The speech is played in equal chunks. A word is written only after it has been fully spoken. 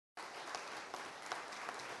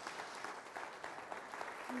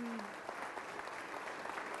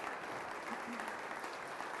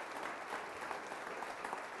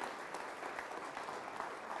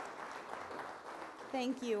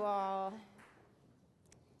Thank you all.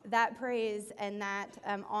 That praise and that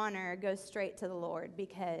honor goes straight to the Lord,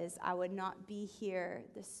 because I would not be here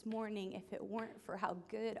this morning if it weren't for how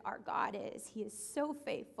good our God is. He is so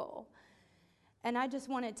faithful. And I just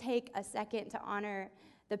want to take a second to honor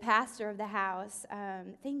the pastor of the house.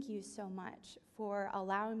 Thank you so much for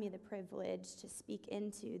allowing me the privilege to speak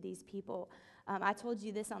into these people. I told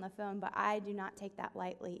you this on the phone, but I do not take that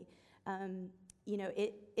lightly.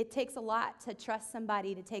 It takes a lot to trust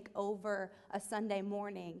somebody to take over a Sunday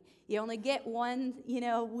morning. You only get one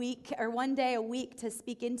week or one day a week to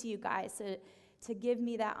speak into you guys. So to give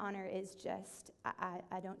me that honor is just,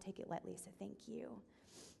 I don't take it lightly, so thank you.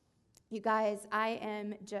 You guys, I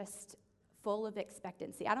am just full of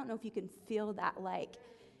expectancy. I don't know if you can feel that,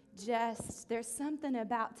 there's something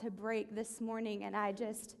about to break this morning, and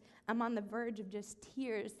I'm on the verge of just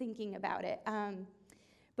tears thinking about it.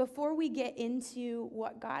 Before we get into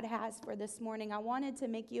what God has for this morning, I wanted to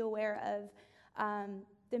make you aware of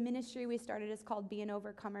the ministry we started. Is called Be an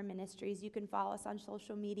Overcomer Ministries. You can follow us on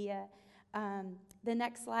social media. The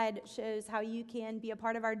next slide shows how you can be a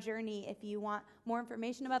part of our journey. If you want more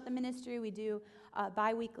information about the ministry, we do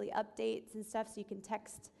bi-weekly updates and stuff, so you can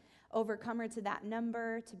text Overcomer to that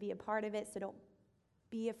number to be a part of it. So don't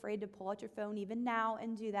be afraid to pull out your phone even now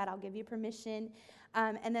and do that. I'll give you permission.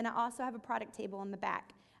 And then I also have a product table in the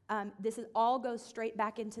back. This all goes straight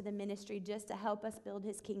back into the ministry just to help us build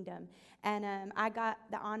his kingdom. And I got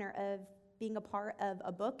the honor of being a part of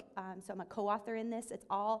a book. So I'm a co-author in this. It's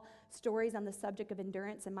all stories on the subject of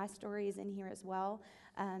endurance, and my story is in here as well.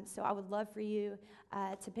 So I would love for you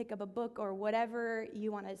to pick up a book or whatever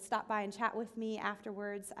you want to stop by and chat with me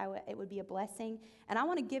afterwards. It would be a blessing. And I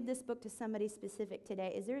want to give this book to somebody specific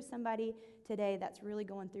today. Is there somebody today that's really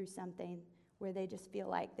going through something where they just feel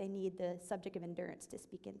like they need the subject of endurance to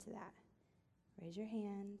speak into that? Raise your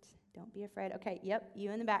hand. Don't be afraid. Okay, yep,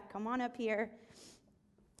 you in the back. Come on up here.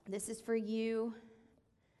 This is for you.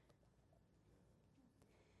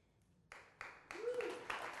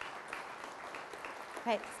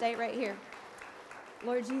 Hey, stay right here.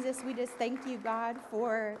 Lord Jesus, we just thank you, God,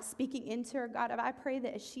 for speaking into her. God, I pray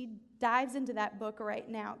that as she dives into that book right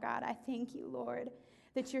now, God, I thank you, Lord,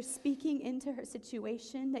 that you're speaking into her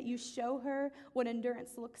situation, that you show her what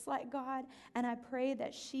endurance looks like, God. And I pray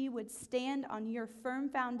that she would stand on your firm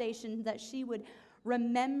foundation, that she would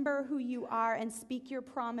remember who you are and speak your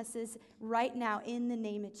promises right now in the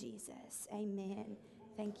name of Jesus. Amen.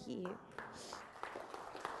 Thank you.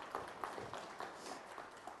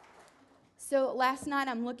 So last night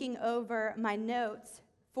I'm looking over my notes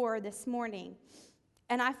for this morning,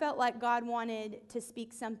 and I felt like God wanted to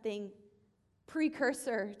speak something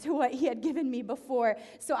precursor to what he had given me before.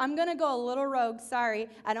 So I'm going to go a little rogue. Sorry,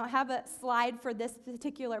 I don't have a slide for this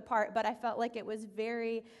particular part, but I felt like it was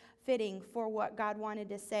very fitting for what God wanted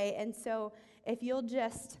to say. And so if you'll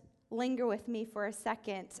just linger with me for a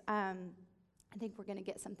second, I think we're going to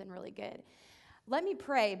get something really good. Let me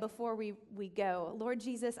pray before we go. Lord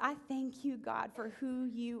Jesus, I thank you, God, for who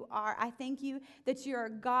you are. I thank you that you're a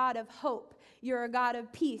God of hope. You're a God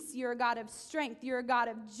of peace. You're a God of strength. You're a God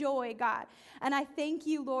of joy, God. And I thank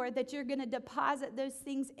you, Lord, that you're going to deposit those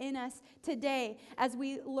things in us today as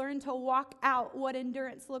we learn to walk out what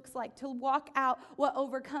endurance looks like, to walk out what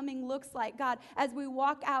overcoming looks like, God, as we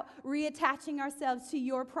walk out reattaching ourselves to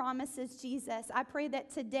your promises, Jesus. I pray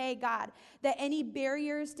that today, God, that any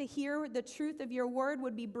barriers to hear the truth of your word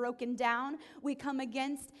would be broken down. We come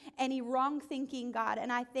against any wrong thinking, God,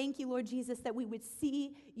 and I thank you, Lord Jesus, that we would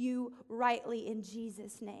see you rightly in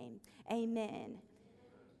Jesus' name. Amen.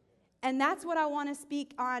 And that's what I want to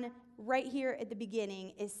speak on right here at the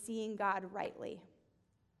beginning, is seeing God rightly.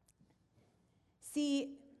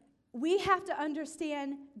 See, we have to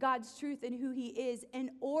understand God's truth and who he is in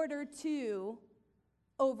order to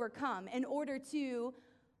overcome, in order to,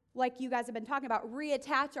 like you guys have been talking about,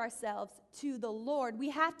 reattach ourselves to the Lord. We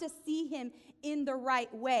have to see him in the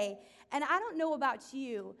right way. And I don't know about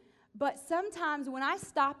you, but sometimes when I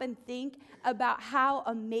stop and think about how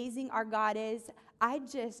amazing our God is, I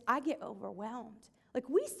get overwhelmed. Like,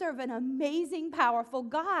 we serve an amazing, powerful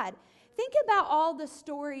God. Think about all the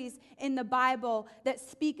stories in the Bible that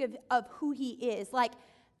speak of who he is. Like,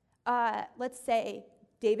 let's say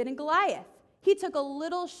David and Goliath. He took a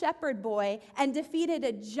little shepherd boy and defeated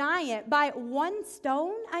a giant by one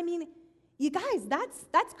stone. I mean, you guys,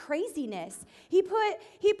 that's craziness. He put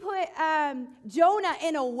Jonah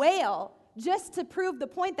in a whale. just to prove the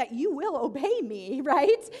point that you will obey me,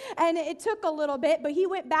 right? And it took a little bit, but he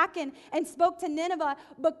went back and spoke to Nineveh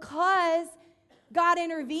because God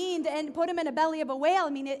intervened and put him in a belly of a whale. I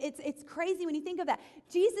mean, it's crazy when you think of that.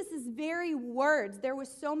 Jesus' very words, there was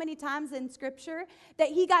so many times in Scripture that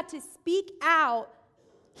he got to speak out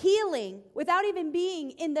healing without even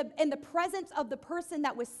being in the presence of the person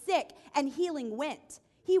that was sick, and healing went.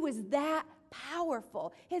 He was that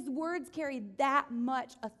powerful. His words carried that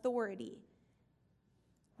much authority.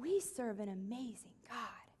 We serve an amazing God.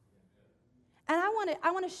 And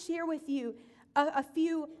I want to share with you a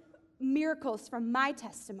few miracles from my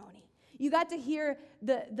testimony. You got to hear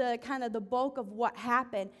the kind of the bulk of what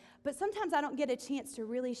happened, but sometimes I don't get a chance to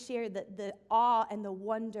really share the awe and the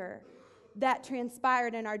wonder that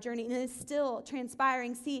transpired in our journey, and is still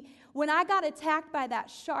transpiring. See, when I got attacked by that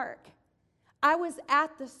shark, I was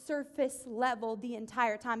at the surface level the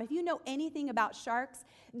entire time. If you know anything about sharks,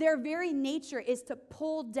 their very nature is to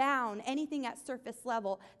pull down anything at surface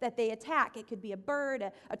level that they attack. It could be a bird,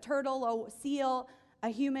 a turtle, a seal, a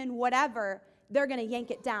human, whatever. They're going to yank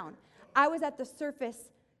it down. I was at the surface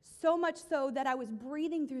so much so that I was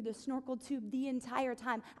breathing through the snorkel tube the entire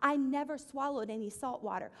time. I never swallowed any salt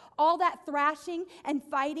water. All that thrashing and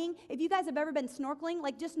fighting, if you guys have ever been snorkeling,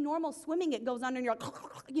 like just normal swimming, it goes on and you're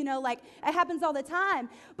like, like it happens all the time.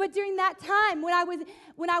 But during that time, when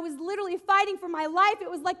I was literally fighting for my life, it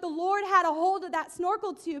was like the Lord had a hold of that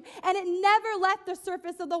snorkel tube and it never left the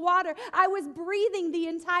surface of the water. I was breathing the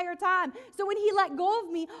entire time. So when he let go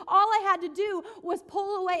of me, all I had to do was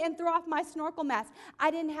pull away and throw off my snorkel mask.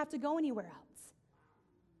 I didn't have to go anywhere else.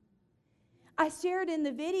 I shared in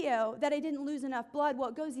the video that I didn't lose enough blood. Well,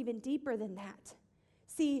 it goes even deeper than that.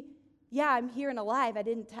 See, yeah, I'm here and alive. I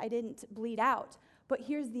didn't bleed out. But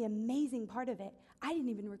here's the amazing part of it. I didn't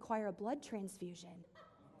even require a blood transfusion.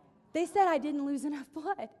 They said I didn't lose enough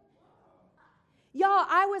blood. Y'all,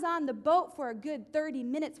 I was on the boat for a good 30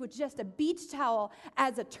 minutes with just a beach towel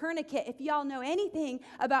as a tourniquet. If y'all know anything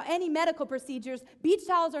about any medical procedures, beach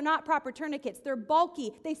towels are not proper tourniquets. They're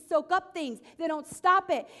bulky. They soak up things. They don't stop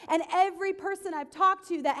it. And every person I've talked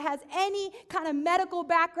to that has any kind of medical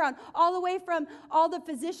background, all the way from all the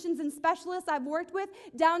physicians and specialists I've worked with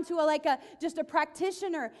down to just a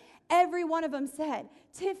practitioner, every one of them said,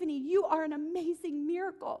 Tiffany, you are an amazing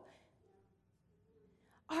miracle.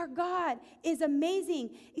 Our God is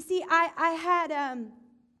amazing. You see, I had,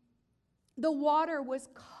 the water was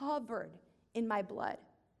covered in my blood.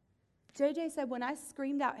 JJ said when I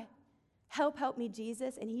screamed out, help me,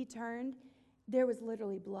 Jesus, and he turned, there was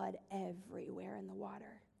literally blood everywhere in the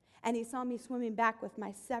water. And he saw me swimming back with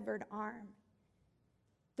my severed arm.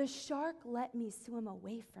 The shark let me swim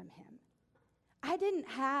away from him. I didn't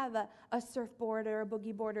have a surfboard or a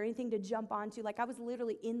boogie board or anything to jump onto. Like I was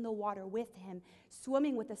literally in the water with him,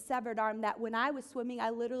 swimming with a severed arm that when I was swimming, I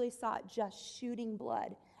literally saw it just shooting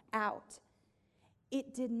blood out.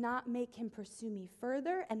 It did not make him pursue me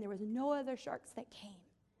further, and there was no other sharks that came.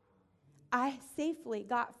 I safely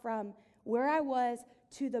got from where I was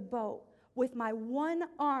to the boat with my one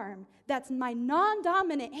arm, that's my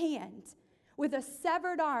non-dominant hand, with a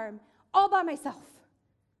severed arm, all by myself.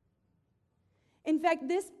 In fact,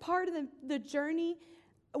 this part of the journey,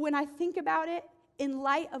 when I think about it, in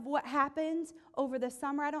light of what happened over the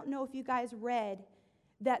summer, I don't know if you guys read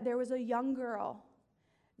that there was a young girl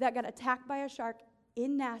that got attacked by a shark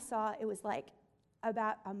in Nassau. It was like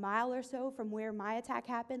about a mile or so from where my attack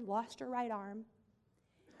happened, lost her right arm.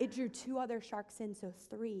 It drew 2 other sharks in, so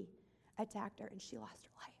 3 attacked her, and she lost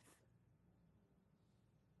her life.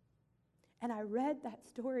 And I read that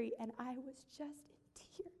story, and I was just in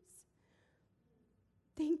tears,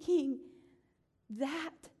 thinking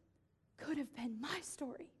that could have been my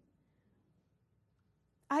story.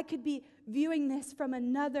 I could be viewing this from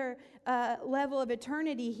another level of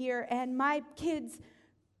eternity here, and my kids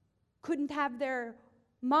couldn't have their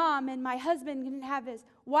mom, and my husband couldn't have his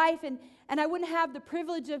wife, and I wouldn't have the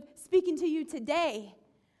privilege of speaking to you today.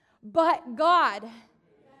 But God,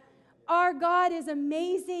 our God is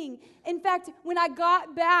amazing. In fact, when I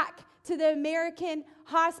got back to the American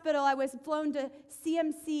hospital, I was flown to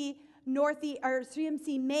CMC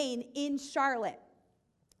Maine in Charlotte.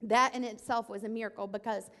 That in itself was a miracle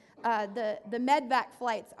because the medvac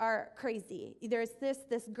flights are crazy. There's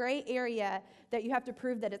this gray area that you have to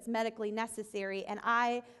prove that it's medically necessary, and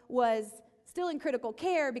I was still in critical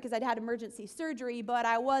care because I'd had emergency surgery, but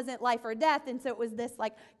I wasn't life or death, and so it was this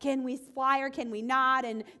like, can we fly or can we not,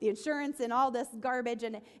 and the insurance and all this garbage,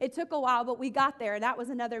 and it took a while, but we got there, and that was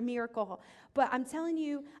another miracle. But I'm telling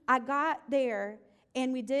you, I got there,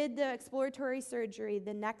 and we did the exploratory surgery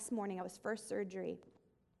the next morning. I was first surgery,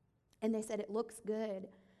 and they said, it looks good.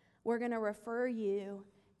 we're going to refer you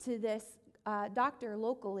to this doctor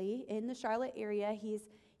locally in the Charlotte area.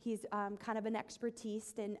 He's kind of an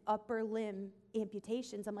expertise in upper limb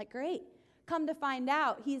amputations. I'm like, great. Come to find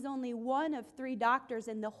out, he's only one of 3 doctors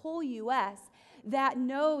in the whole U.S. that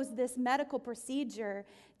knows this medical procedure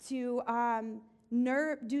to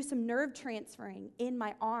do some nerve transferring in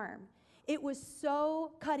my arm. It was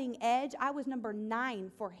so cutting edge. I was number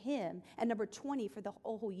 9 for him and number 20 for the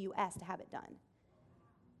whole U.S. to have it done.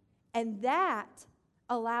 And that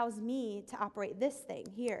allows me to operate this thing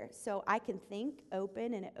here. So I can think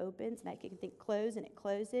open and it opens, and I can think close and it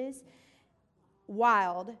closes.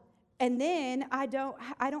 Wild. And then I don't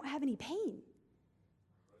have any pain,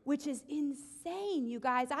 which is insane, you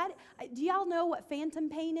guys. Do y'all know what phantom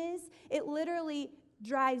pain is? It literally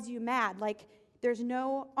drives you mad. Like, there's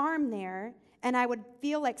no arm there, and I would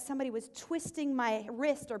feel like somebody was twisting my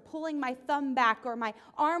wrist or pulling my thumb back, or my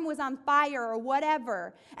arm was on fire or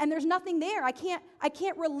whatever, and there's nothing there. I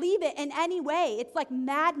can't relieve it in any way. It's like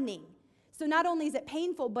maddening. So not only is it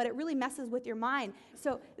painful, but it really messes with your mind.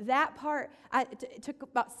 So that part, it took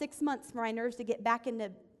about 6 months for my nerves to get back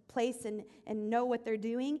into place and know what they're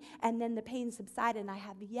doing, and then the pain subsided, and I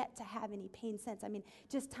have yet to have any pain since. I mean,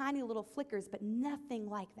 just tiny little flickers, but nothing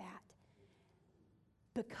like that.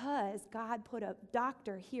 Because God put a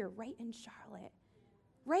doctor here right in Charlotte,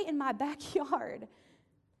 right in my backyard,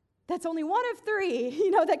 that's only one of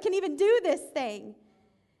 3, that can even do this thing.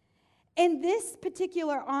 And this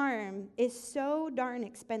particular arm is so darn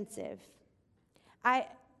expensive.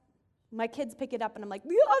 My kids pick it up, and I'm like,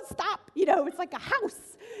 stop. It's like a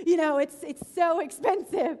house. It's so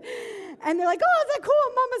expensive. And they're like, oh, is that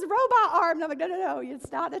cool? Mama's robot arm. And I'm like, no,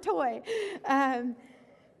 it's not a toy.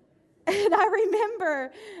 And I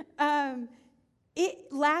remember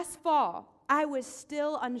last fall, I was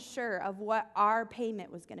still unsure of what our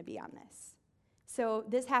payment was going to be on this. So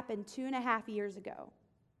this happened 2.5 years ago.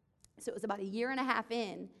 So it was about 1.5 years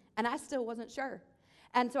in, and I still wasn't sure.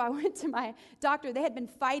 And so I went to my doctor. They had been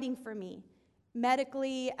fighting for me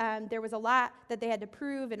medically. There was a lot that they had to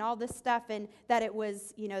prove and all this stuff, and that it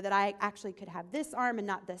was, that I actually could have this arm and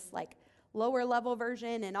not this, like, lower level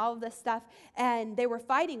version and all of this stuff. And they were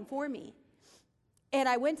fighting for me. And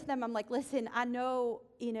I went to them. I'm like, listen, I know,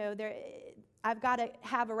 I've got to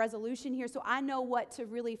have a resolution here, so I know what to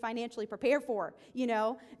really financially prepare for,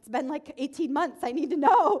 It's been like 18 months. I need to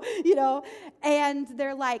know, And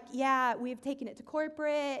they're like, yeah, we've taken it to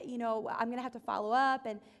corporate, I'm going to have to follow up.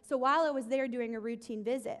 And so while I was there doing a routine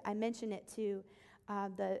visit, I mentioned it to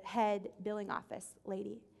the head billing office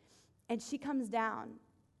lady. And she comes down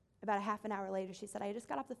about a half an hour later. She said, I just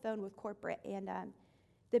got off the phone with corporate, and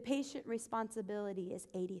the patient responsibility is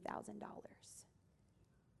 $80,000.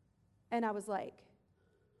 And I was like,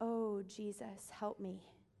 oh, Jesus, help me.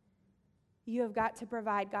 You have got to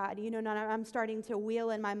provide, God. I'm starting to wheel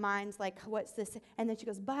in my mind, like, what's this? And then she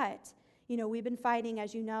goes, but, we've been fighting,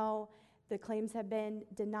 as you know. The claims have been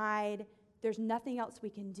denied. There's nothing else we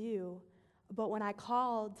can do. But when I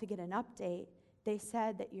called to get an update, they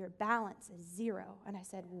said that your balance is 0. And I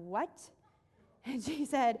said, what? And she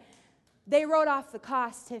said, they wrote off the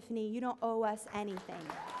cost, Tiffany. You don't owe us anything.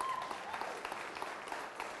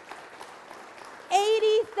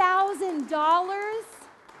 $80,000?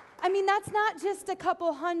 I mean, that's not just a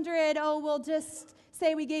couple hundred, we'll just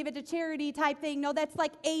say we gave it to charity type thing. No, that's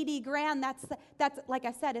like 80 grand. That's like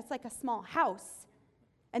I said, it's like a small house.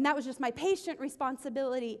 And that was just my patient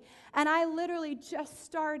responsibility. And I literally just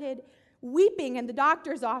started weeping in the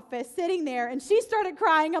doctor's office, sitting there, and she started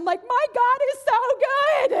crying. I'm like, my God is so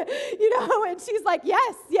good, and she's like,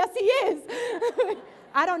 yes, he is.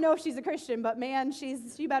 I don't know if she's a Christian, but man,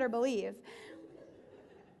 she better believe.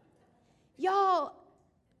 Y'all,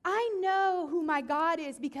 I know who my God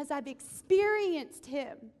is because I've experienced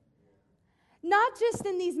him. Not just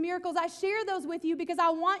in these miracles. I share those with you because I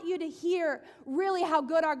want you to hear really how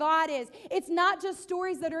good our God is. It's not just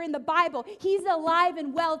stories that are in the Bible. He's alive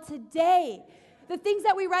and well today. The things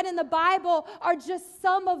that we read in the Bible are just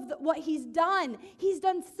some of what he's done. He's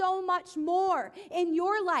done so much more in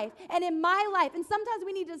your life and in my life. And sometimes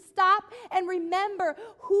we need to stop and remember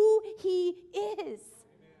who he is.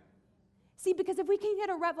 See, because if we can get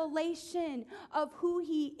a revelation of who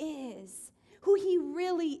he is, who he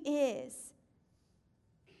really is,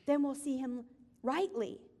 then we'll see him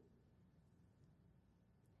rightly.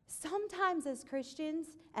 Sometimes as Christians,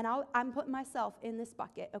 and I'm putting myself in this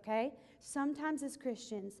bucket, okay? Sometimes as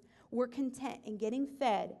Christians, we're content in getting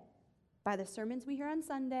fed by the sermons we hear on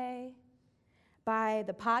Sunday, by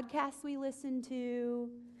the podcasts we listen to,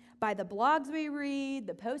 by the blogs we read,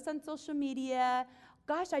 the posts on social media.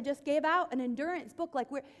 Gosh, I just gave out an endurance book.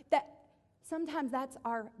 Sometimes that's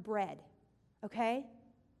our bread, okay?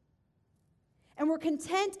 And we're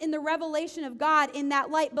content in the revelation of God in that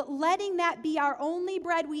light, but letting that be our only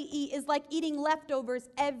bread we eat is like eating leftovers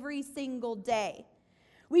every single day.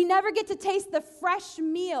 We never get to taste the fresh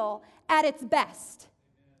meal at its best.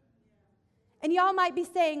 And y'all might be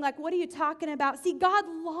saying, like, what are you talking about? See, God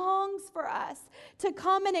longs for us to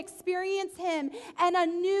come and experience him in a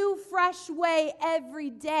new, fresh way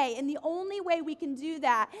every day. And the only way we can do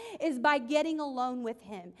that is by getting alone with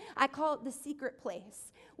him. I call it the secret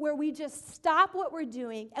place, where we just stop what we're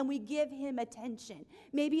doing and we give him attention.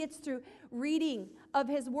 Maybe it's through reading of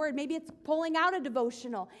his word. Maybe it's pulling out a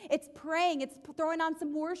devotional. It's praying. It's throwing on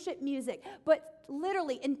some worship music. But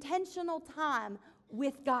literally, intentional time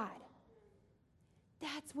with God.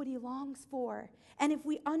 That's what he longs for. And if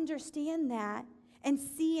we understand that and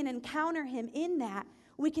see and encounter him in that,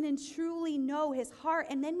 we can truly know his heart,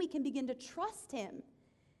 and then we can begin to trust him.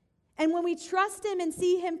 And when we trust him and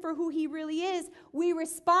see him for who he really is, we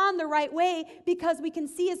respond the right way because we can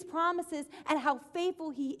see his promises and how faithful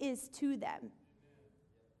he is to them.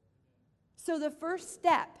 So the first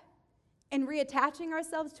step in reattaching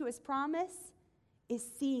ourselves to his promise is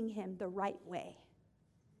seeing him the right way.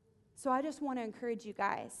 So I just want to encourage you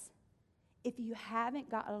guys, if you haven't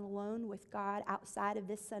gotten alone with God outside of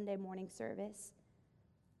this Sunday morning service,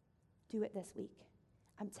 do it this week.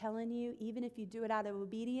 I'm telling you, even if you do it out of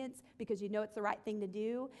obedience because you know it's the right thing to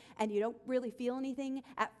do and you don't really feel anything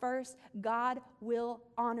at first, God will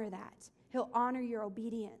honor that. He'll honor your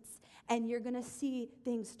obedience, and you're going to see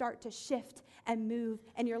things start to shift and move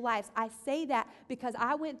in your lives. I say that because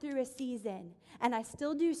I went through a season, and I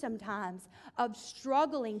still do sometimes, of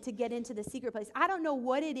struggling to get into the secret place. I don't know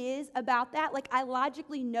what it is about that. Like, I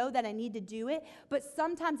logically know that I need to do it, but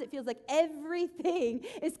sometimes it feels like everything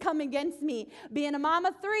is coming against me. Being a mom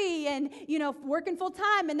of 3 and, working full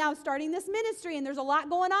time and now starting this ministry, and there's a lot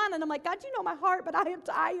going on, and I'm like, God, you know my heart, but I am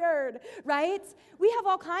tired, right? We have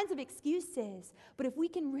all kinds of excuses, but if we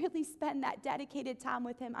can really spend that dedicated time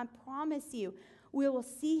with him, I promise you, we will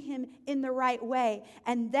see him in the right way.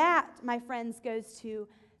 And that, my friends, goes to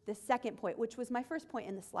the second point, which was my first point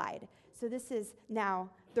in the slide. So this is now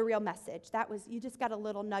the real message. You just got a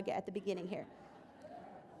little nugget at the beginning here.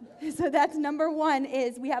 So that's number 1,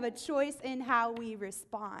 is we have a choice in how we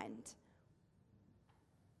respond.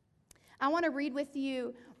 I want to read with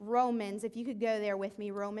you Romans, if you could go there with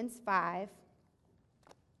me, Romans 5.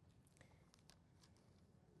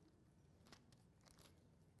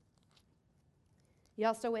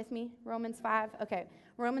 Y'all still with me? Romans 5? Okay.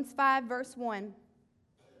 Romans 5, verse 1.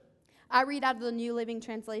 I read out of the New Living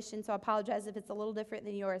Translation, so I apologize if it's a little different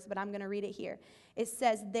than yours, but I'm going to read it here. It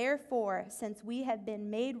says, "Therefore, since we have been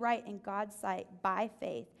made right in God's sight by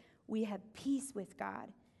faith, we have peace with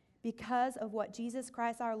God because of what Jesus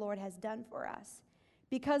Christ our Lord has done for us.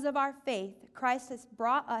 Because of our faith, Christ has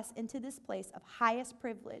brought us into this place of highest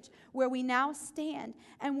privilege, where we now stand,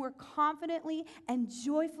 and we're confidently and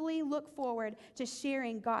joyfully look forward to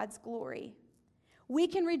sharing God's glory. We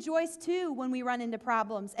can rejoice too when we run into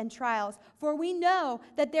problems and trials, for we know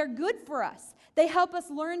that they're good for us. They help us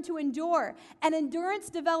learn to endure, and endurance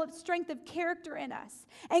develops strength of character in us.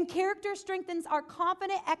 And character strengthens our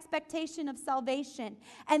confident expectation of salvation.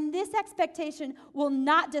 And this expectation will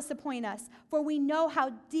not disappoint us, for we know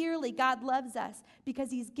how dearly God loves us because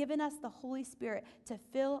he's given us the Holy Spirit to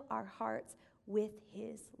fill our hearts with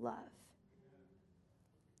his love."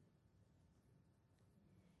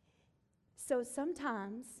 So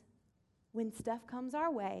sometimes when stuff comes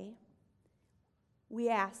our way, we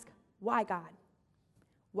ask, why God?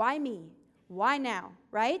 Why me? Why now?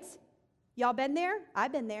 Right? Y'all been there?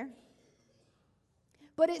 I've been there.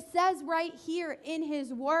 But it says right here in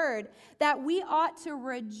his word that we ought to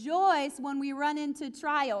rejoice when we run into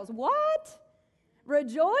trials. What?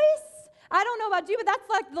 Rejoice? I don't know about you, but that's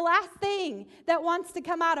like the last thing that wants to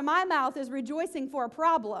come out of my mouth is rejoicing for a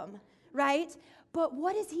problem, right? But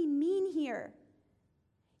what does he mean here?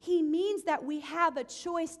 He means that we have a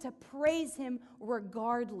choice to praise him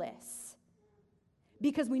regardless,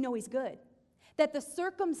 because we know he's good. That the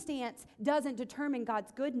circumstance doesn't determine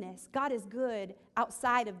God's goodness. God is good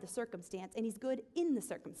outside of the circumstance, and he's good in the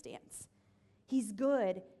circumstance. He's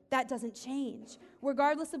good. That doesn't change.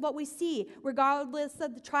 Regardless of what we see, regardless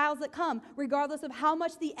of the trials that come, regardless of how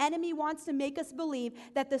much the enemy wants to make us believe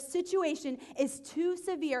that the situation is too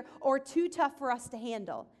severe or too tough for us to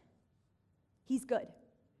handle, he's good.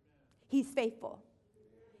 He's faithful.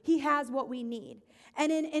 He has what we need.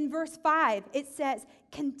 And in verse 5, it says,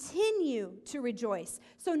 continue to rejoice.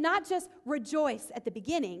 So not just rejoice at the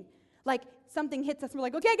beginning, like something hits us, and we're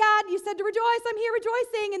like, okay, God, you said to rejoice, I'm here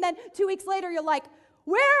rejoicing. And then 2 weeks later, you're like,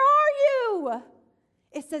 Where are you?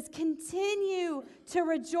 It says, continue to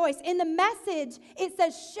rejoice. In the Message, it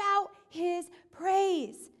says, shout his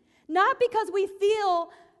praise. Not because we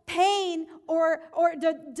feel pain or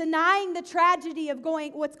denying the tragedy of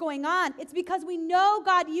what's going on. It's because we know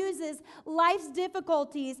God uses life's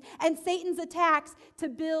difficulties and Satan's attacks to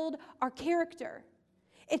build our character.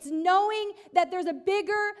 It's knowing that there's a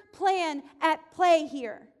bigger plan at play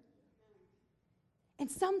here.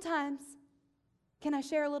 And sometimes, can I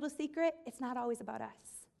share a little secret? It's not always about us.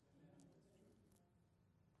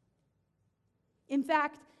 In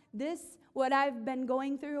fact, what I've been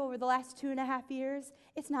going through over the last 2.5 years,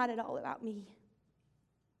 it's not at all about me.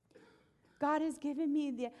 God has given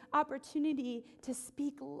me the opportunity to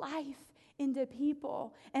speak life into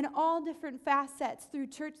people in all different facets through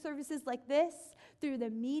church services like this, through the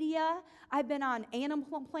media. I've been on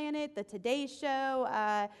Animal Planet, the Today Show,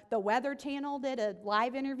 the Weather Channel did a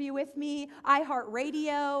live interview with me,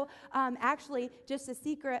 iHeartRadio. Actually, just a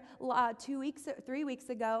secret, 3 weeks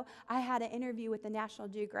ago, I had an interview with the National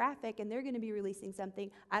Geographic, and they're going to be releasing something.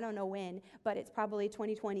 I don't know when, but it's probably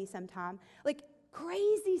 2020 sometime. Like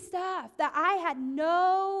crazy stuff that I had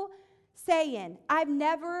no say in. I've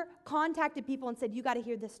never contacted people and said, you got to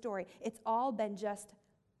hear this story. It's all been just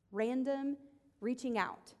random reaching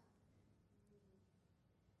out.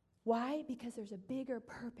 Why? Because there's a bigger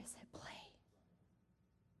purpose at play.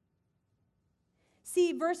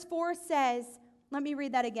 See, verse 4 says, let me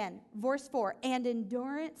read that again. Verse 4, and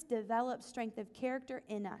endurance develops strength of character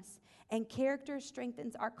in us, and character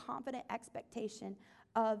strengthens our confident expectation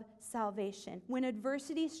of salvation. When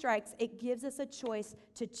adversity strikes, it gives us a choice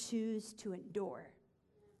to choose to endure.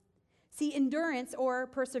 See, endurance or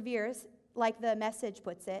perseverance, like the Message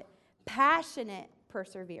puts it, passionate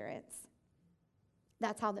perseverance.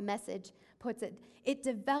 That's how the Message puts it. It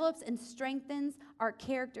develops and strengthens our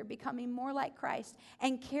character, becoming more like Christ.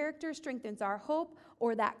 And character strengthens our hope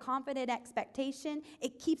or that confident expectation.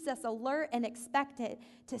 It keeps us alert and expectant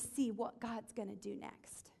to see what God's going to do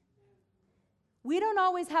next. We don't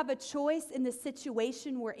always have a choice in the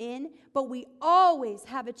situation we're in, but we always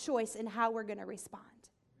have a choice in how we're going to respond.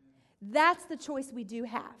 That's the choice we do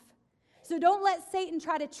have. So don't let Satan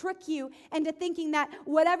try to trick you into thinking that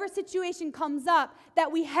whatever situation comes up,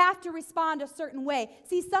 that we have to respond a certain way.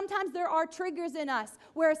 See, sometimes there are triggers in us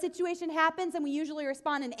where a situation happens and we usually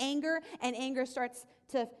respond in anger, and anger starts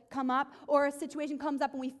to come up, or a situation comes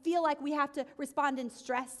up and we feel like we have to respond in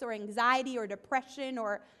stress or anxiety or depression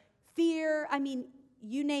or fear. I mean,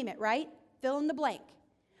 you name it, right? Fill in the blank.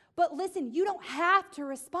 But listen, you don't have to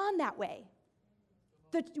respond that way.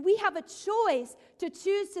 We have a choice to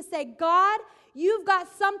choose to say, God, you've got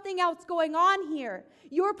something else going on here.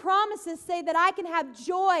 Your promises say that I can have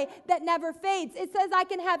joy that never fades. It says I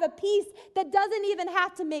can have a peace that doesn't even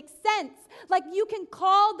have to make sense. Like you can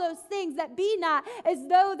call those things that be not as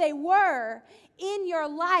though they were in your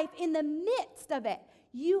life. In the midst of it,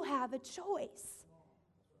 you have a choice.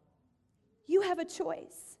 You have a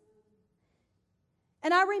choice.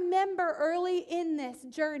 And I remember early in this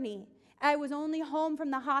journey, I was only home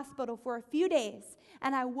from the hospital for a few days,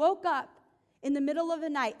 and I woke up in the middle of the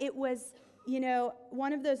night. It was,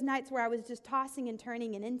 one of those nights where I was just tossing and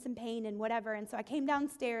turning and in some pain and whatever, and so I came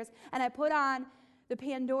downstairs, and I put on the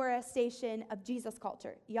Pandora station of Jesus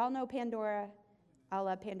Culture. Y'all know Pandora? I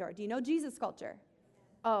love Pandora. Do you know Jesus Culture?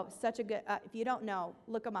 Oh, such a good, if you don't know,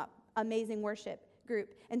 look them up. Amazing worship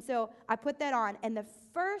group. And so I put that on, and the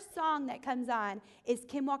first song that comes on is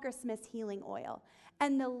Kim Walker-Smith's Healing Oil.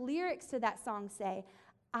 And the lyrics to that song say,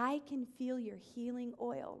 I can feel your healing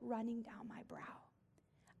oil running down my brow.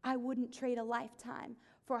 I wouldn't trade a lifetime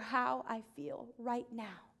for how I feel right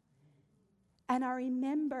now. And I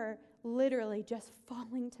remember literally just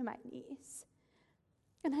falling to my knees.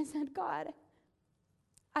 And I said, God,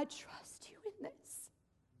 I trust you in this.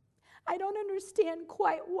 I don't understand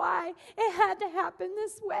quite why it had to happen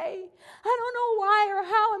this way. I don't know why or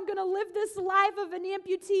how I'm going to live this life of an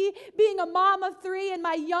amputee, being a mom of 3, and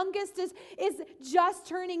my youngest is just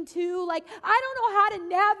turning 2. Like, I don't know how to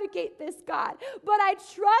navigate this, God, but I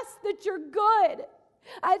trust that you're good.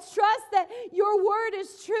 I trust that your word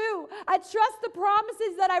is true. I trust the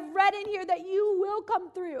promises that I've read in here that you will come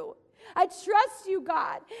through. I trust you,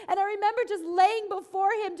 God. And I remember just laying before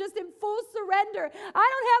him just in full surrender.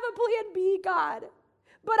 I don't have a plan B, God,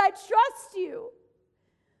 but I trust you.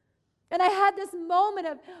 And I had this moment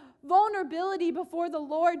of vulnerability before the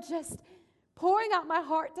Lord, just pouring out my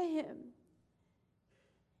heart to him.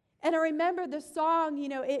 And I remember the song,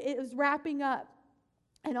 it was wrapping up.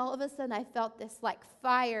 And all of a sudden I felt this like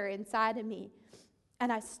fire inside of me.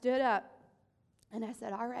 And I stood up and I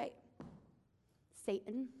said, all right,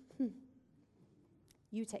 Satan,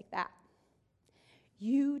 You take that.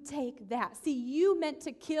 You take that. See, you meant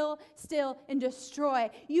to kill, steal, and destroy.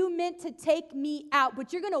 You meant to take me out,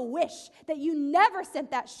 but you're going to wish that you never sent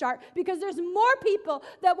that shark because there's more people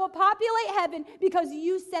that will populate heaven because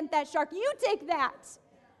you sent that shark. You take that.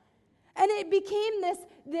 And it became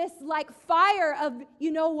this like fire of,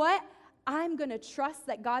 you know what? I'm going to trust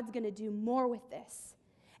that God's going to do more with this.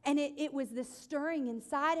 And it was this stirring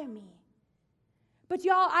inside of me. But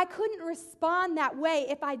y'all, I couldn't respond that way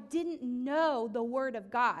if I didn't know the Word of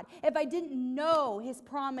God, if I didn't know His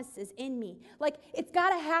promises in me. Like, it's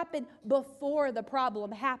got to happen before the problem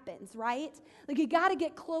happens, right? Like, you got to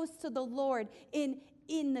get close to the Lord in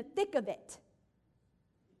the thick of it.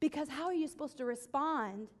 Because how are you supposed to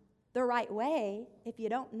respond the right way if you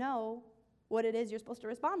don't know what it is you're supposed to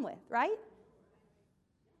respond with, right?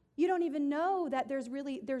 You don't even know that there's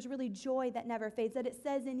really joy that never fades, that it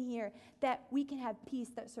says in here that we can have peace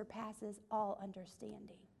that surpasses all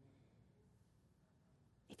understanding.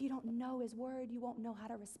 If you don't know His Word, you won't know how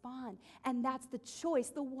to respond. And that's the choice,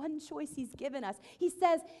 the one choice He's given us. He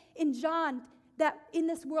says in John that in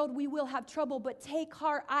this world we will have trouble, but take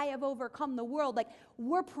heart, I have overcome the world. Like,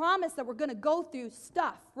 we're promised that we're going to go through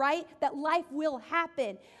stuff, right? That life will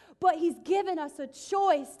happen. But He's given us a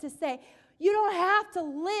choice to say, you don't have to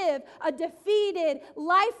live a defeated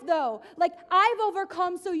life, though. Like, I've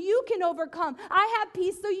overcome so you can overcome. I have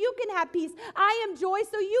peace so you can have peace. I am joy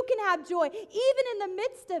so you can have joy, even in the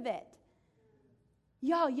midst of it.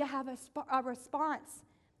 Y'all, you have a response.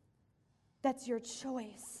 That's your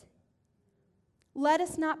choice. Let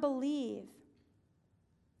us not believe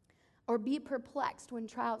or be perplexed when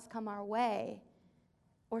trials come our way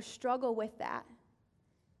or struggle with that.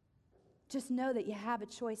 Just know that you have a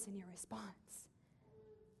choice in your response.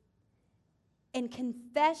 And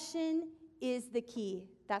confession is the key.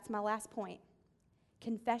 That's my last point.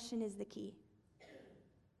 Confession is the key.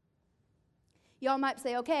 Y'all might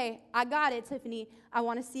say, okay, I got it, Tiffany. I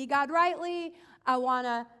want to see God rightly. I want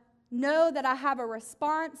to know that I have a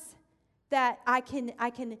response, that I can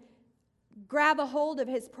grab a hold of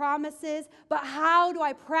His promises, but how do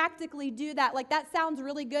I practically do that? Like, that sounds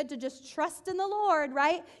really good to just trust in the Lord,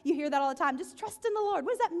 right? You hear that all the time. Just trust in the Lord.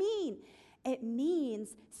 What does that mean? It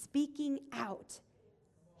means speaking out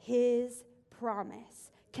His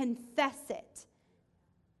promise. Confess it.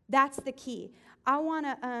 That's the key. I want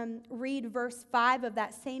to read verse 5 of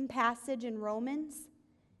that same passage in Romans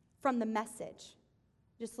from the Message.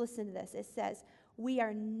 Just listen to this. It says, we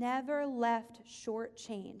are never left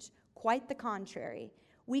shortchanged. Quite the contrary.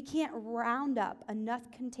 We can't round up enough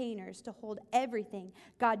containers to hold everything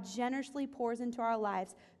God generously pours into our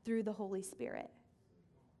lives through the Holy Spirit.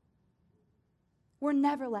 We're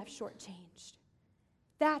never left shortchanged.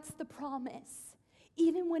 That's the promise.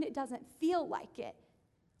 Even when it doesn't feel like it,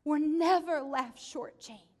 we're never left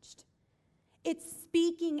shortchanged. It's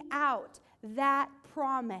speaking out that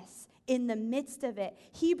promise in the midst of it.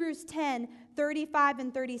 Hebrews 10, 35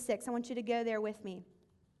 and 36. I want you to go there with me.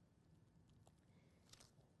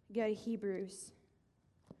 Go to Hebrews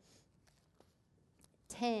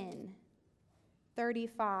 10,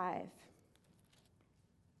 35.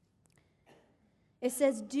 It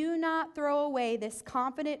says, do not throw away this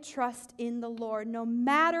confident trust in the Lord. No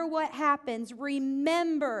matter what happens,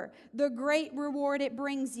 remember the great reward it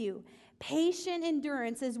brings you. Patient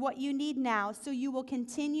endurance is what you need now, so you will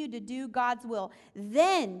continue to do God's will.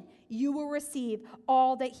 Then you will receive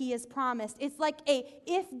all that He has promised. It's like a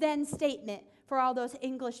if-then statement for all those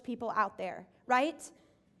English people out there, right?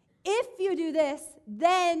 If you do this,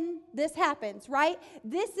 then this happens, right?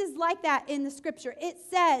 This is like that in the scripture. It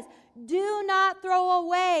says, do not throw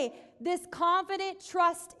away this confident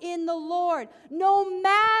trust in the Lord, no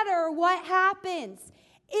matter what happens.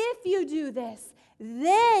 If you do this,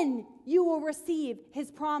 then you will receive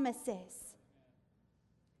His promises.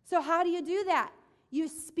 So how do you do that? You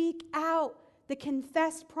speak out the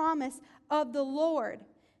confessed promise of the Lord.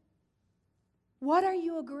 What are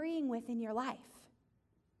you agreeing with in your life?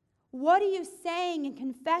 What are you saying and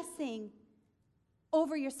confessing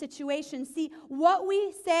over your situation? See, what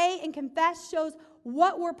we say and confess shows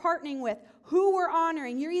what we're partnering with, who we're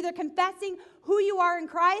honoring. You're either confessing who you are in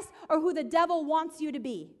Christ or who the devil wants you to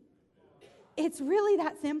be. It's really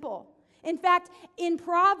that simple. In fact, in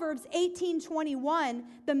Proverbs 18:21,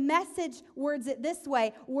 the Message words it this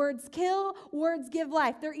way: words kill, words give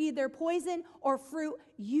life. They're either poison or fruit.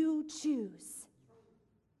 You choose.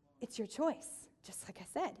 It's your choice, just like I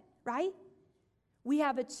said, right? We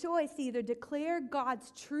have a choice to either declare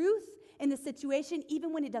God's truth in the situation,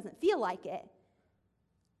 even when it doesn't feel like it,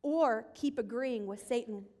 or keep agreeing with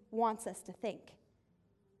Satan wants us to think.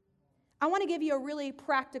 I want to give you a really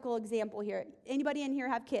practical example here. Anybody in here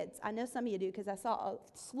have kids? I know some of you do because I saw a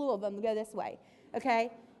slew of them go this way,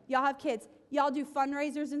 okay? Y'all have kids. Y'all do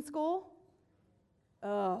fundraisers in school?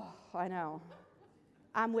 Oh, I know.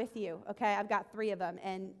 I'm with you, okay? I've got 3 of them,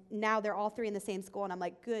 and now they're all 3 in the same school, and I'm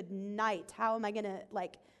like, good night. How am I going to,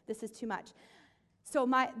 this is too much. So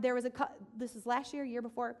this was last year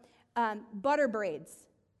before, butter braids.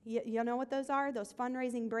 You know what those are? Those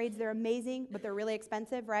fundraising braids, they're amazing, but they're really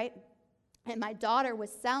expensive, right? And my daughter was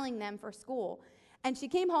selling them for school. And she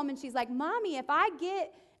came home and she's like, Mommy, if I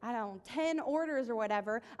get, 10 orders or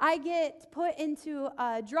whatever, I get put into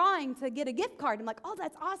a drawing to get a gift card. I'm like, oh,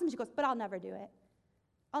 that's awesome. She goes, but I'll never do it.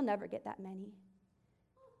 I'll never get that many.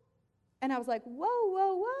 And I was like,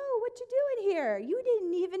 whoa, what you doing here? You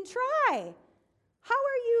didn't even try. How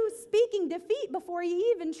are you speaking defeat before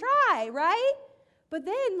you even try, right? But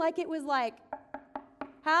then, it was like,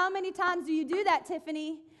 how many times do you do that,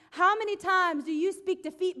 Tiffany? How many times do you speak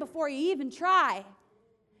defeat before you even try?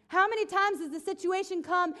 How many times does the situation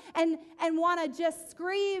come and want to just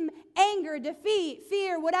scream anger, defeat,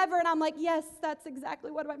 fear, whatever, and I'm like, yes, that's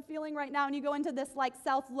exactly what I'm feeling right now, and you go into this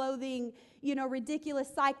self-loathing,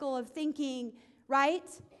 ridiculous cycle of thinking, right?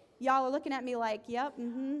 Y'all are looking at me like, yep,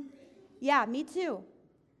 yeah, me too.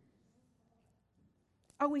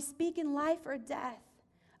 Are we speaking life or death?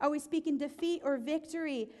 Are we speaking defeat or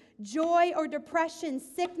victory, joy or depression,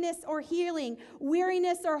 sickness or healing,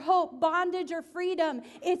 weariness or hope, bondage or freedom?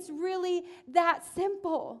 It's really that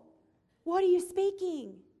simple. What are you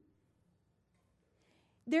speaking?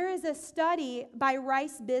 There is a study by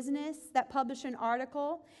Rice Business that published an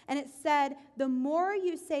article, and it said the more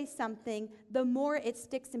you say something, the more it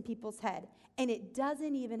sticks in people's head, and it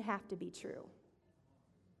doesn't even have to be true.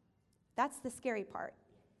 That's the scary part.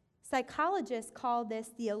 Psychologists call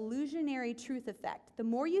this the illusionary truth effect. The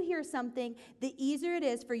more you hear something, the easier it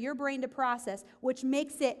is for your brain to process, which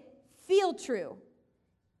makes it feel true,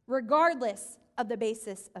 regardless of the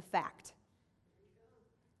basis of fact.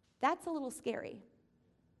 That's a little scary.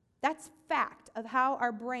 That's fact of how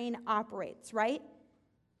our brain operates, right?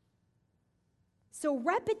 So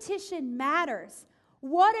repetition matters.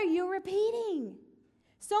 What are you repeating?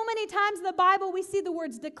 So many times in the Bible, we see the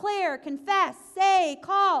words declare, confess, say,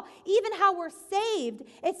 call, even how we're saved.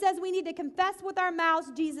 It says we need to confess with our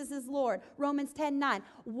mouths Jesus is Lord, Romans 10:9.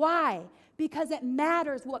 Why? Because it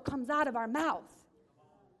matters what comes out of our mouth.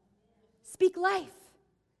 Speak life.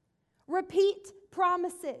 Repeat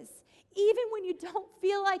promises. Even when you don't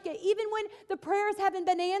feel like it, even when the prayers haven't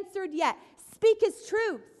been answered yet, speak His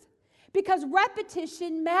truth. Because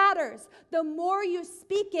repetition matters. The more you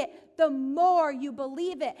speak it, the more you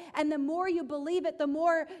believe it. And the more you believe it, the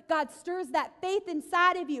more God stirs that faith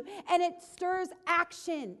inside of you. And it stirs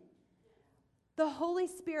action. The Holy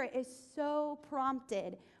Spirit is so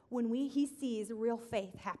prompted when He sees real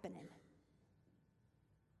faith happening.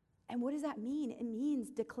 And what does that mean? It means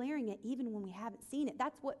declaring it even when we haven't seen it.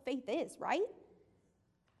 That's what faith is, right?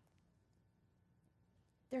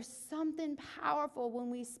 There's something powerful when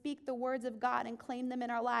we speak the words of God and claim them in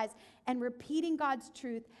our lives. And repeating God's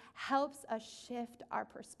truth helps us shift our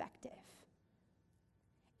perspective.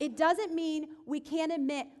 It doesn't mean we can't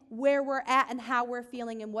admit where we're at and how we're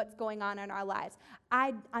feeling and what's going on in our lives.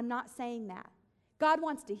 I'm not saying that. God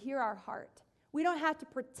wants to hear our heart. We don't have to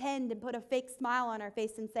pretend and put a fake smile on our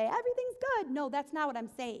face and say, everything's good. No, that's not what I'm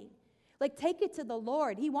saying. Take it to the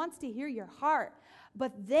Lord. He wants to hear your heart.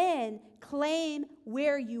 But then claim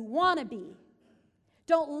where you want to be.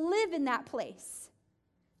 Don't live in that place.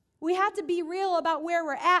 We have to be real about where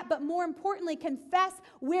we're at, but more importantly, confess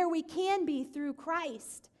where we can be through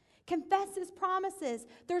Christ. Confess His promises.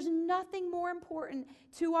 There's nothing more important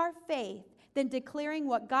to our faith than declaring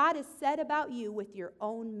what God has said about you with your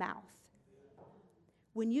own mouth.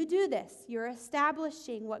 When you do this, you're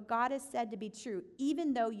establishing what God has said to be true,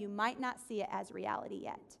 even though you might not see it as reality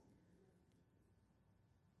yet.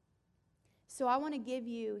 So I want to give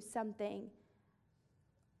you something,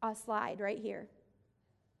 a slide right here.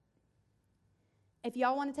 If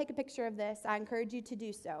y'all want to take a picture of this, I encourage you to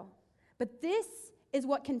do so. But this is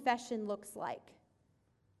what confession looks like.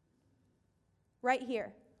 Right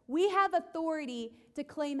here. We have authority to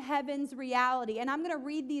claim heaven's reality. And I'm going to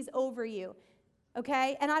read these over you.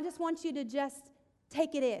 Okay? And I just want you to just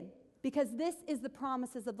take it in. Because this is the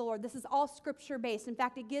promises of the Lord. This is all scripture-based. In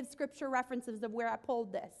fact, it gives scripture references of where I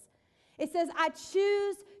pulled this. It says, I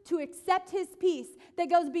choose to accept His peace that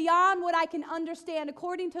goes beyond what I can understand,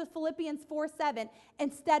 according to Philippians 4:7,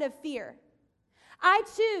 instead of fear. I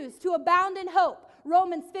choose to abound in hope,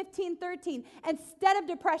 Romans 15:13, instead of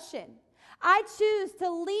depression. I choose to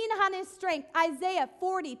lean on his strength, Isaiah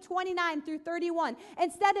 40:29-31,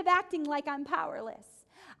 instead of acting like I'm powerless.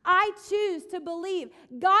 I choose to believe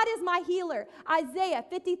God is my healer, Isaiah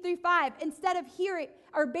 53:5, instead of hearing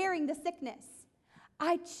or bearing the sickness.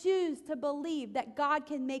 I choose to believe that God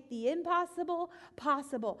can make the impossible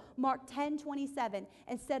possible, Mark 10:27,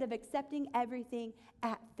 instead of accepting everything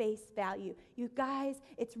at face value. You guys,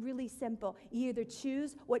 it's really simple. You either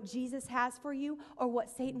choose what Jesus has for you or what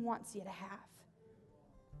Satan wants you to have.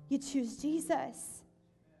 You choose Jesus.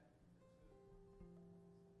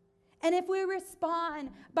 And if we respond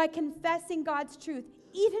by confessing God's truth,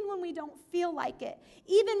 even when we don't feel like it,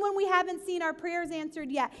 even when we haven't seen our prayers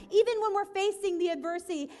answered yet, even when we're facing the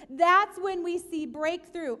adversity, that's when we see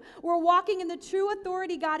breakthrough. We're walking in the true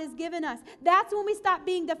authority God has given us. That's when we stop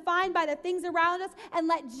being defined by the things around us and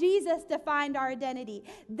let Jesus define our identity.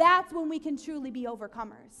 That's when we can truly be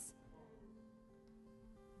overcomers.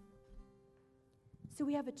 So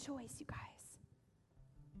we have a choice, you guys.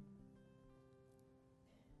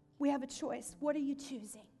 We have a choice. What are you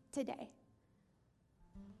choosing today?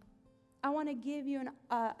 I want to give you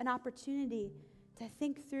an opportunity to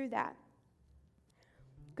think through that.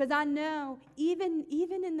 Because I know even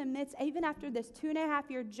in the midst, even after this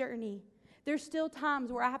 2.5-year journey, there's still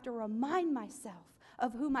times where I have to remind myself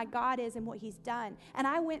of who my God is and what he's done. And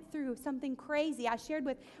I went through something crazy. I shared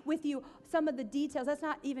with you some of the details. That's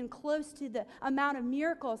not even close to the amount of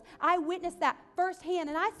miracles. I witnessed that firsthand,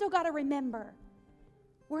 and I still got to remember,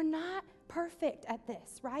 we're not perfect at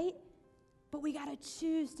this, right? But we got to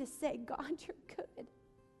choose to say, God, you're good.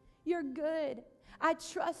 You're good. I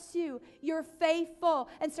trust you. You're faithful.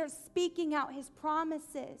 And start speaking out his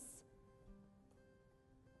promises.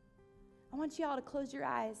 I want you all to close your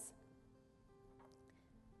eyes.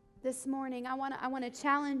 This morning, I want to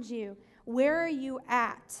challenge you. Where are you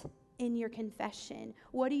at in your confession?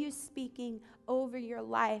 What are you speaking over your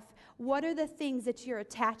life? What are the things that you're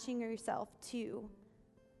attaching yourself to?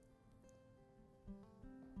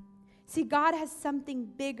 See, God has something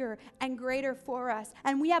bigger and greater for us,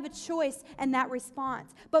 and we have a choice in that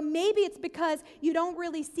response. But maybe it's because you don't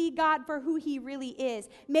really see God for who he really is.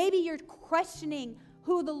 Maybe you're questioning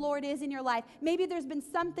who the Lord is in your life. Maybe there's been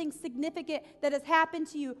something significant that has happened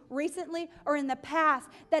to you recently or in the past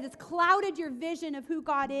that has clouded your vision of who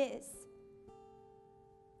God is.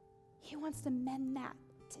 He wants to mend that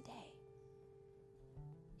today.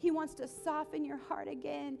 He wants to soften your heart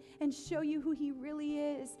again and show you who he really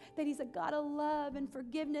is, that he's a God of love and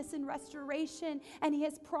forgiveness and restoration, and he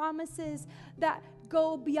has promises that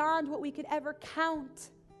go beyond what we could ever count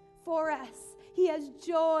for us. He has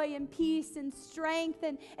joy and peace and strength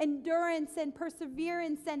and endurance and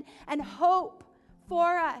perseverance and hope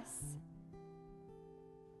for us.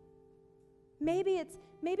 Maybe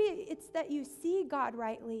it's that you see God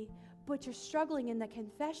rightly, but you're struggling in the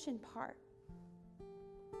confession part.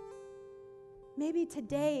 Maybe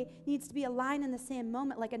today needs to be a line in the sand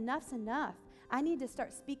moment, like enough's enough. I need to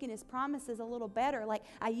start speaking his promises a little better. Like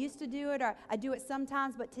I used to do it, or I do it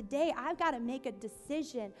sometimes, but today I've got to make a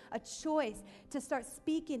decision, a choice to start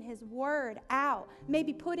speaking his word out.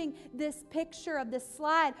 Maybe putting this picture of this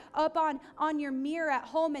slide up on your mirror at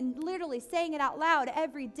home and literally saying it out loud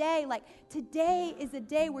every day. Like today is a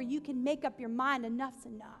day where you can make up your mind, enough's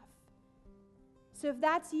enough. So if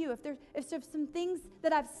that's you, if there's some things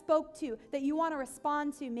that I've spoke to that you want to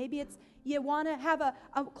respond to, maybe it's you want to have a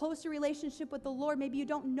closer relationship with the Lord, maybe you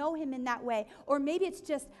don't know him in that way, or maybe it's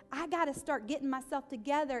just, I got to start getting myself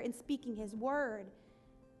together and speaking his word.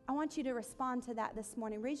 I want you to respond to that this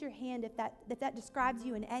morning. Raise your hand if that describes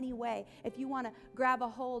you in any way. If you want to grab a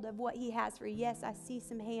hold of what he has for you. Yes, I see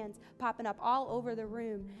some hands popping up all over the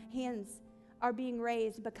room. Hands are being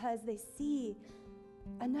raised because they see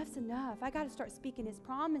enough's enough. I got to start speaking his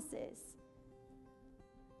promises.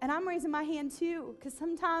 And I'm raising my hand too, because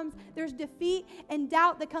sometimes there's defeat and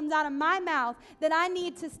doubt that comes out of my mouth that I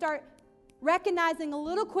need to start recognizing a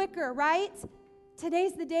little quicker, right?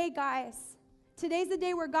 Today's the day, guys. Today's the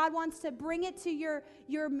day where God wants to bring it to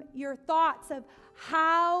your thoughts of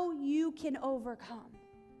how you can overcome.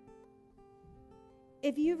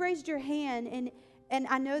 If you've raised your hand, and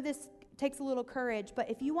I know this takes a little courage, but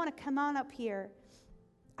if you want to come on up here,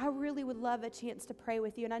 I really would love a chance to pray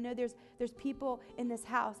with you. And I know there's people in this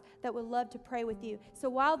house that would love to pray with you. So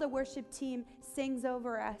while the worship team sings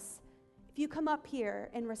over us, if you come up here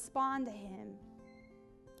and respond to him,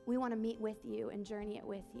 we want to meet with you and journey it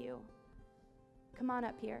with you. Come on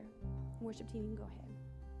up here. Worship team, you can go ahead.